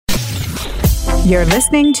You're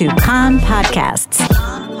listening to Kan Podcasts.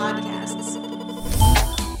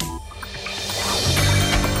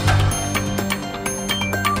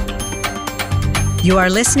 You are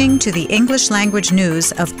listening to the English language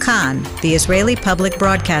news of Kan, the Israeli Public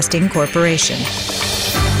Broadcasting Corporation.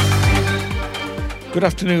 Good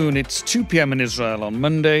afternoon. It's 2 p.m. in Israel on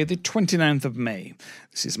Monday, the 29th of May.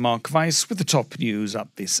 This is Mark Weiss with the top news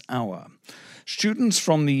at this hour. Students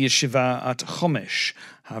from the yeshiva at Chomesh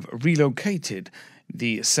have relocated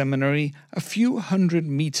the seminary a few hundred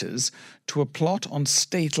meters to a plot on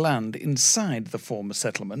state land inside the former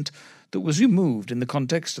settlement that was removed in the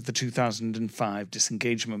context of the 2005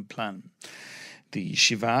 disengagement plan. The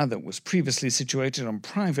yeshiva, that was previously situated on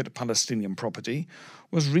private Palestinian property,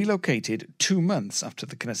 was relocated 2 months after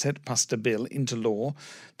the Knesset passed a bill into law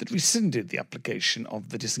that rescinded the application of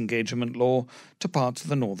the disengagement law to parts of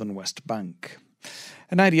the northern West Bank.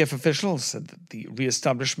 An IDF official said that the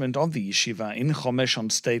re-establishment of the yeshiva in Chomesh on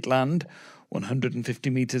state land, 150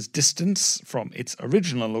 meters distance from its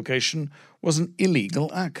original location, was an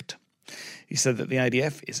illegal act. He said that the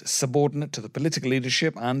IDF is subordinate to the political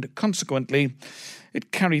leadership and, consequently,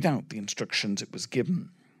 it carried out the instructions it was given.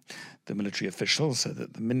 The military official said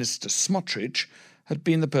that the Minister Smotrich had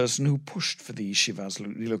been the person who pushed for the yeshiva's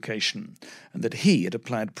relocation and that he had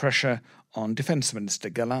applied pressure on Defense Minister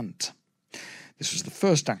Gallant. This was the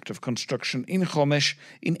first act of construction in Chomesh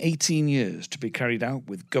in 18 years to be carried out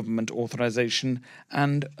with government authorization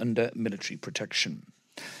and under military protection.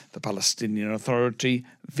 The Palestinian Authority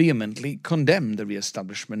vehemently condemned the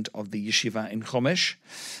re-establishment of the yeshiva in Chomesh.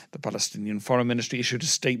 The Palestinian Foreign Ministry issued a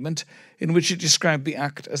statement in which it described the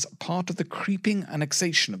act as part of the creeping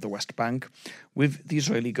annexation of the West Bank with the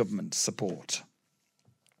Israeli government's support.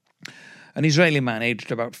 An Israeli man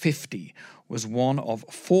aged about 50 was one of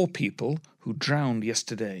 4 people who drowned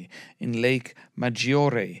yesterday in Lake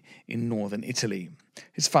Maggiore in northern Italy.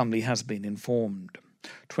 His family has been informed.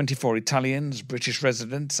 24 Italians, British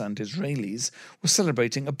residents and Israelis were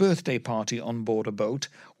celebrating a birthday party on board a boat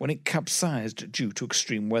when it capsized due to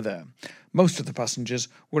extreme weather. Most of the passengers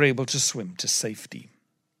were able to swim to safety.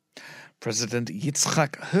 President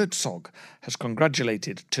Yitzhak Herzog has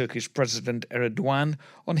congratulated Turkish President Erdogan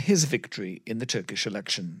on his victory in the Turkish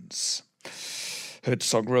elections.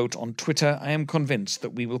 Herzog wrote on Twitter, "I am convinced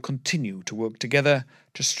that we will continue to work together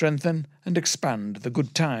to strengthen and expand the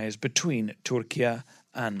good ties between Turkey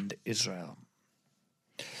and Israel."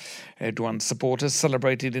 Erdogan's supporters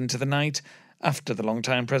celebrated into the night after the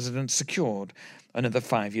longtime president secured another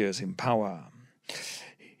 5 years in power.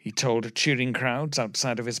 He told cheering crowds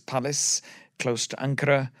outside of his palace, close to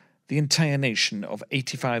Ankara, the entire nation of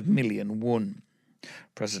 85 million won.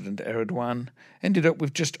 President Erdogan ended up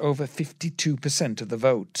with just over 52% of the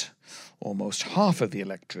vote. Almost half of the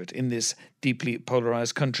electorate in this deeply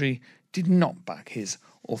polarized country did not back his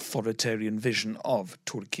authoritarian vision of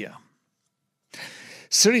Turkey.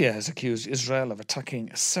 Syria has accused Israel of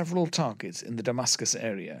attacking several targets in the Damascus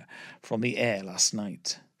area from the air last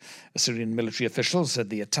night. A Syrian military official said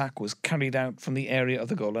the attack was carried out from the area of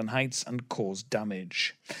the Golan Heights and caused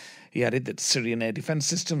damage. He added that Syrian air defense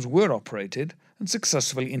systems were operated and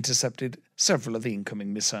successfully intercepted several of the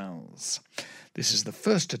incoming missiles. This is the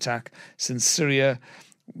first attack since Syria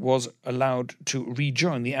was allowed to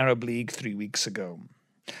rejoin the Arab League 3 weeks ago.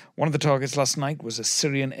 One of the targets last night was a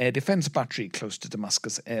Syrian air defense battery close to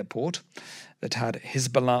Damascus airport that had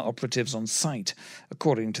Hezbollah operatives on site,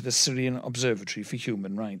 according to the Syrian Observatory for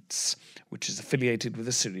Human Rights, which is affiliated with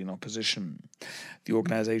the Syrian opposition. The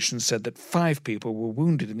organization said that 5 people were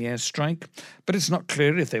wounded in the airstrike, but it's not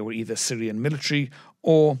clear if they were either Syrian military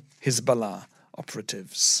or Hezbollah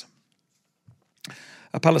operatives.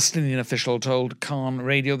 A Palestinian official told Kan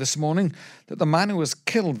Radio this morning that the man who was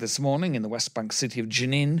killed this morning in the West Bank city of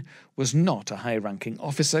Jenin was not a high-ranking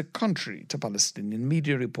officer, contrary to Palestinian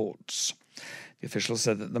media reports. The official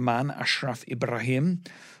said that the man, Ashraf Ibrahim,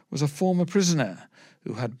 was a former prisoner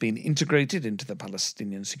who had been integrated into the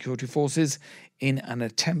Palestinian security forces in an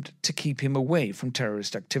attempt to keep him away from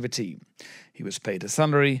terrorist activity. He was paid a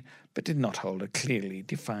salary, but did not hold a clearly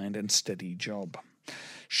defined and steady job.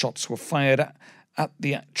 Shots were fired at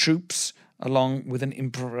the troops, along with an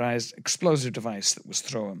improvised explosive device that was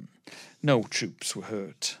thrown. No troops were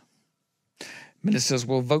hurt. Ministers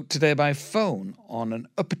will vote today by phone on an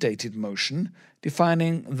updated motion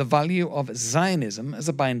defining the value of Zionism as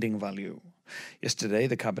a binding value. Yesterday,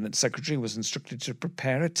 the Cabinet Secretary was instructed to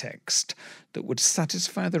prepare a text that would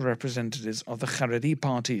satisfy the representatives of the Haredi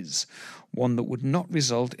parties, one that would not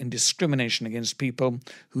result in discrimination against people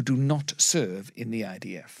who do not serve in the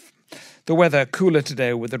IDF. The weather cooler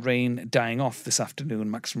today with the rain dying off this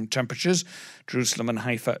afternoon. Maximum temperatures: Jerusalem and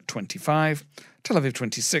Haifa 25, Tel Aviv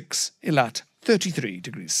 26, Eilat 33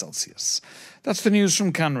 degrees Celsius. That's the news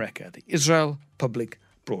from Kan Reka, the Israel Public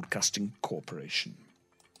Broadcasting Corporation.